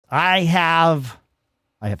I have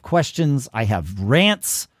questions. I have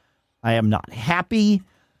rants. I am not happy.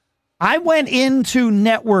 I went into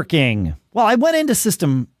networking. Well, I went into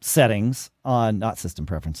system settings on, not system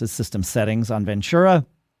preferences, system settings on Ventura.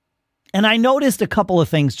 And I noticed a couple of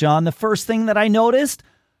things, John. The first thing that I noticed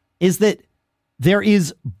is that there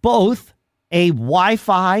is both a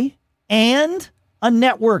Wi-Fi and a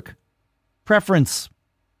network preference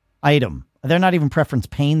item. They're not even preference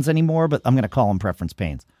panes anymore, but I'm going to call them preference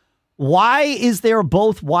panes. Why is there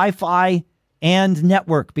both Wi-Fi and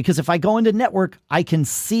network? Because if I go into network, I can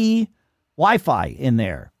see Wi-Fi in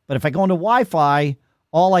there. But if I go into Wi-Fi,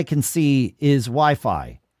 all I can see is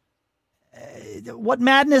Wi-Fi. What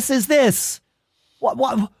madness is this?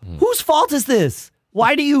 Whose fault is this?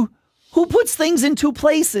 Who puts things in two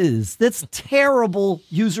places? That's terrible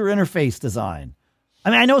user interface design. I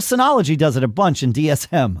mean, I know Synology does it a bunch in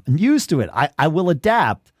DSM. I'm used to it. I will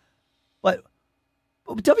adapt. But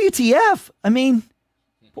WTF? I mean,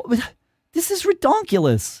 this is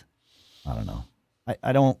redonkulous. I don't know.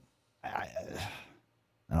 I don't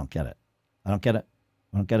get it. I don't get it.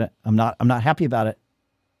 I don't get it. I'm not happy about it.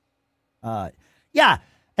 Yeah,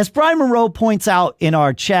 as Brian Monroe points out in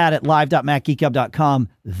our chat at live.macgeekup.com,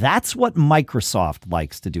 that's what Microsoft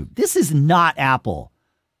likes to do. This is not Apple.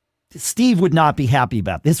 Steve would not be happy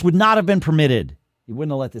about this. Would not have been permitted. He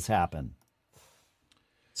wouldn't have let this happen.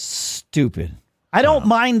 Stupid. I don't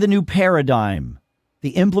mind the new paradigm.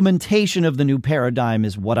 The implementation of the new paradigm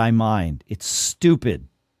is what I mind. It's stupid.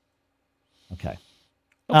 Okay.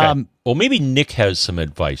 Okay. Well, maybe Nick has some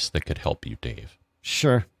advice that could help you, Dave.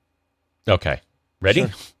 Sure. Okay. Ready?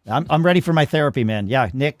 Sure. I'm ready for my therapy, man. Yeah,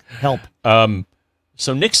 Nick, help.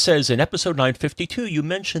 So Nick says, in episode 952, you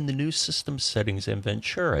mentioned the new system settings in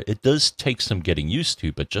Ventura. It does take some getting used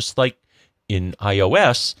to, but just like in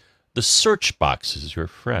iOS, the search box is your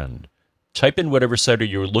friend. Type in whatever setting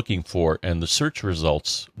you're looking for, and the search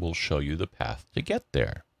results will show you the path to get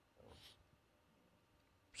there.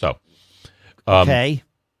 So, okay.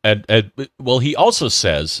 And well, he also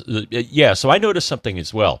says, yeah, so I noticed something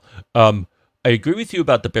as well. I agree with you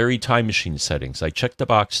about the buried time machine settings. I checked the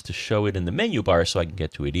box to show it in the menu bar so I can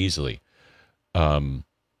get to it easily. But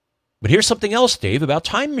here's something else, Dave, about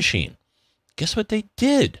Time Machine. Guess what they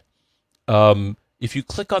did? If you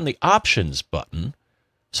click on the Options button,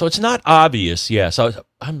 so it's not obvious, yeah, so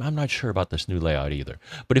I'm not sure about this new layout either.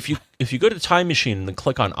 But if you go to Time Machine and then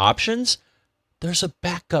click on Options, there's a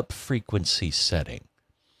backup frequency setting.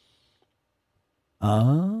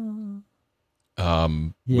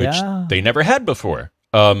 Which they never had before.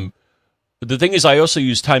 The thing is, I also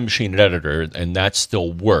use Time Machine Editor, and that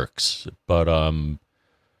still works. But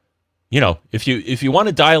you know, if you want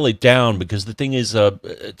to dial it down, because the thing is,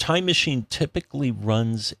 Time Machine typically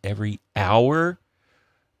runs every hour,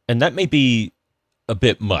 and that may be a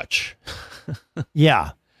bit much.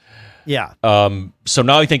 Yeah. So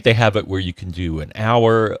now I think they have it where you can do an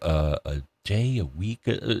hour, a day, a week,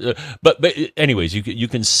 but anyways, you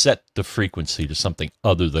can set the frequency to something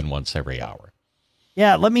other than once every hour.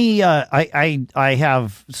 Yeah, let me. I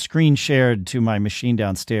have screen shared to my machine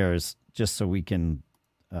downstairs just so we can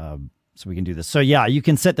do this. So yeah, you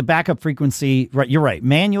can set the backup frequency. Right, you're right.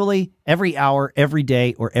 Manually, every hour, every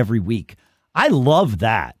day, or every week. I love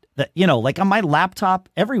that. That, you know, like on my laptop,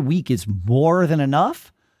 every week is more than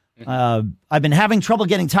enough. I've been having trouble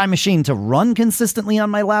getting Time Machine to run consistently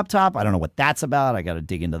on my laptop. I don't know what that's about. I got to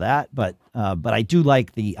dig into that. But I do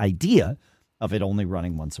like the idea of it only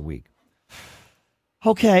running once a week.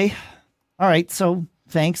 Okay. All right. So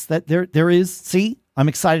thanks. That there is. See, I'm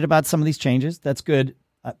excited about some of these changes. That's good.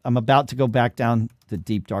 I'm about to go back down the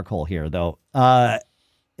deep dark hole here, though,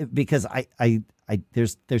 because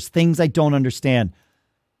there's things I don't understand.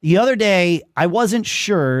 The other day, I wasn't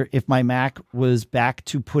sure if my Mac was back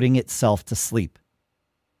to putting itself to sleep.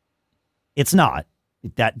 It's not.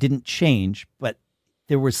 That didn't change, but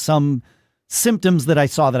there were some symptoms that I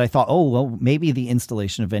saw that I thought, oh, well, maybe the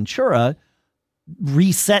installation of Ventura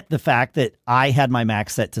reset the fact that I had my Mac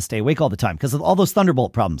set to stay awake all the time because of all those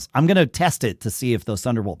Thunderbolt problems. I'm going to test it to see if those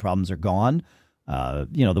Thunderbolt problems are gone.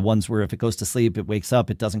 You know, the ones where if it goes to sleep, it wakes up,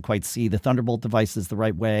 it doesn't quite see the Thunderbolt devices the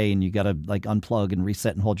right way, and you got to like unplug and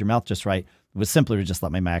reset and hold your mouth just right. It was simpler to just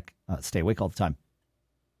let my Mac stay awake all the time.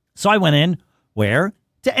 So I went in, where?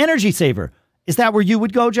 To Energy Saver. Is that where you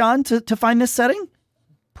would go, John, to find this setting?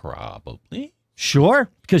 Probably. Sure,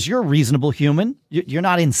 because you're a reasonable human. You're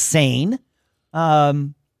not insane.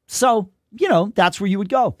 So, you know, that's where you would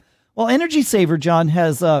go. Well, Energy Saver, John,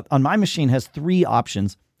 has, on my machine, has 3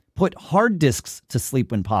 options. Put hard disks to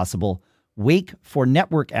sleep when possible, wake for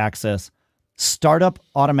network access, start up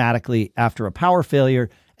automatically after a power failure,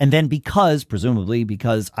 And then presumably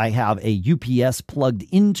because I have a UPS plugged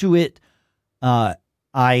into it, via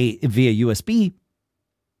USB,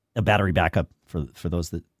 a battery backup for those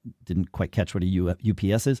that didn't quite catch what a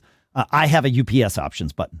UPS is. I have a UPS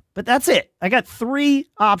options button, but that's it. I got 3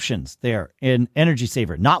 options there in Energy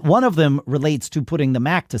Saver. Not one of them relates to putting the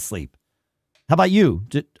Mac to sleep. How about you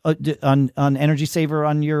on Energy Saver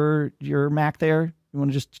on your Mac there? You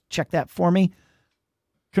want to just check that for me?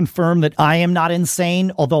 Confirm that I am not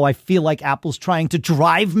insane, although I feel like Apple's trying to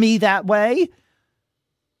drive me that way.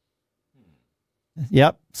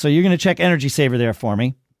 Yep. So you're going to check Energy Saver there for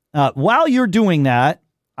me. While you're doing that,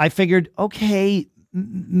 I figured, okay,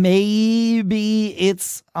 maybe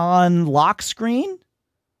it's on lock screen.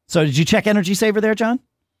 So did you check Energy Saver there, John?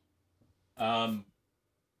 Well,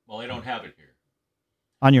 I don't have it here.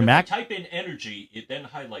 On your Mac? If I type in energy, it then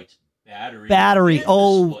highlights battery. Battery.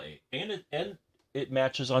 And display. And it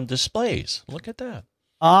matches on displays. Look at that.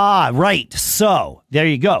 Ah, right. So there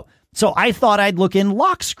you go. So I thought I'd look in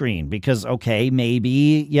lock screen because, okay,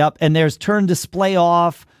 maybe, yep. And there's turn display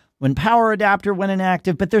off when power adapter went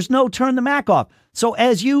inactive, but there's no turn the Mac off. So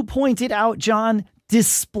as you pointed out, John,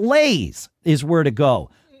 displays is where to go.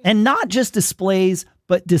 And not just displays,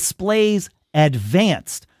 but displays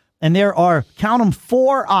advanced. And there are, count them,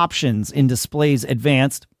 4 options in displays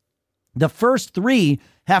advanced. The first 3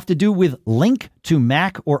 have to do with link to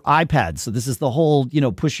Mac or iPad. So this is the whole,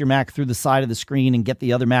 push your Mac through the side of the screen and get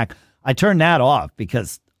the other Mac. I turned that off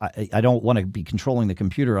because I don't want to be controlling the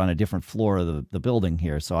computer on a different floor of the building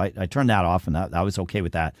here. So I turned that off, and I was okay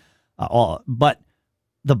with that. But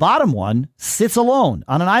the bottom one sits alone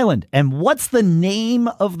on an island. And what's the name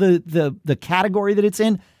of the category that it's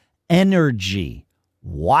in? Energy.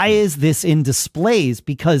 Why is this in displays?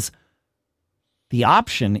 Because the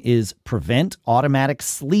option is prevent automatic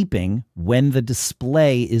sleeping when the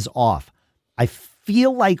display is off. I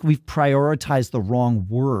feel like we've prioritized the wrong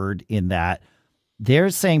word in that. They're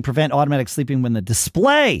saying prevent automatic sleeping when the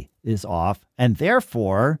display is off, and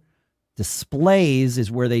therefore displays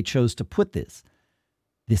is where they chose to put this.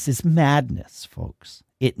 This is madness, folks.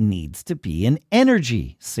 It needs to be an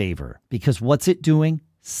energy saver because what's it doing?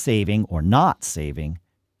 Saving or not saving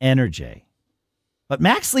energy. But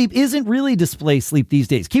Mac sleep isn't really display sleep these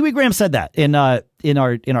days. Kiwi Graham said that in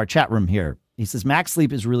our chat room here. He says Mac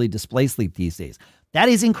sleep is really display sleep these days. That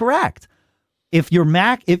is incorrect. If your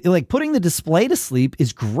Mac, like putting the display to sleep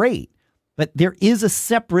is great, but there is a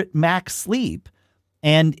separate Mac sleep,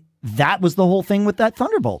 and that was the whole thing with that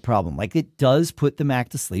Thunderbolt problem. Like it does put the Mac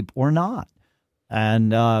to sleep or not.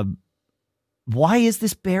 And why is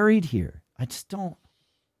this buried here? I just don't.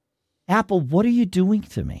 Apple, what are you doing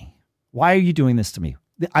to me? Why are you doing this to me?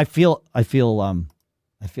 I feel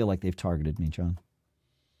like they've targeted me, John.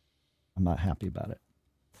 I'm not happy about it.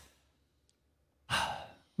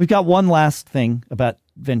 We've got one last thing about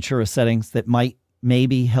Ventura settings that might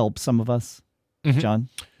maybe help some of us, John.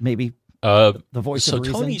 Maybe the voice of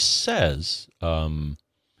reason. So Tony says,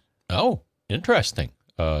 oh, interesting.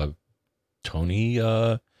 Tony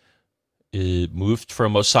moved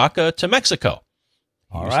from Osaka to Mexico.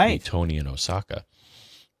 All right. Tony in Osaka.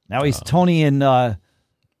 Now he's Tony in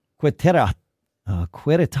Querétaro.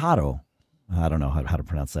 I don't know how to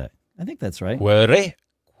pronounce that. I think that's right. Querétaro.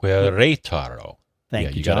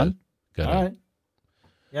 Thank you, John. All right.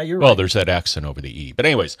 Yeah, you're right. Well, there's that accent over the E. But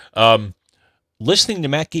anyways, listening to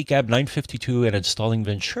Mac Geek Gab 952 and installing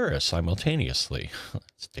Ventura simultaneously.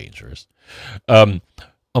 That's dangerous. A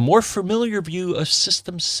more familiar view of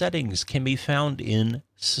system settings can be found in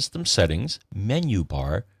System Settings, Menu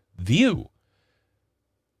Bar, View.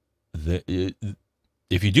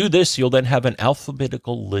 If you do this, you'll then have an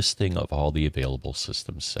alphabetical listing of all the available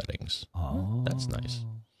system settings. Oh, that's nice.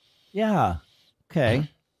 Yeah. Okay.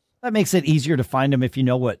 That makes it easier to find them if you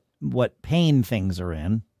know what pane things are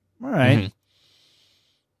in. All right.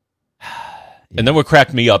 Yeah. And then what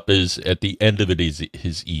cracked me up is at the end of it is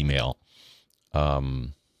his email.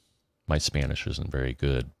 My Spanish isn't very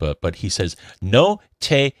good, but he says, "No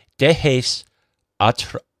te dejes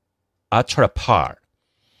atrapar."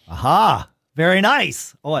 Aha. Very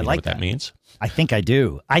nice. Oh, I like what that means. I think I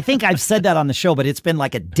do. I think I've said that on the show, but it's been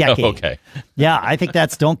like a decade. Oh, okay. Yeah, I think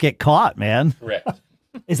that's don't get caught, man. Correct.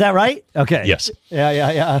 Is that right? Okay. Yes.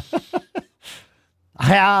 Yeah.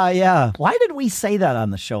 Yeah. Why did we say that on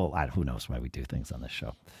the show? Who knows why we do things on the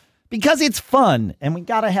show? Because it's fun, and we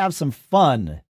got to have some fun.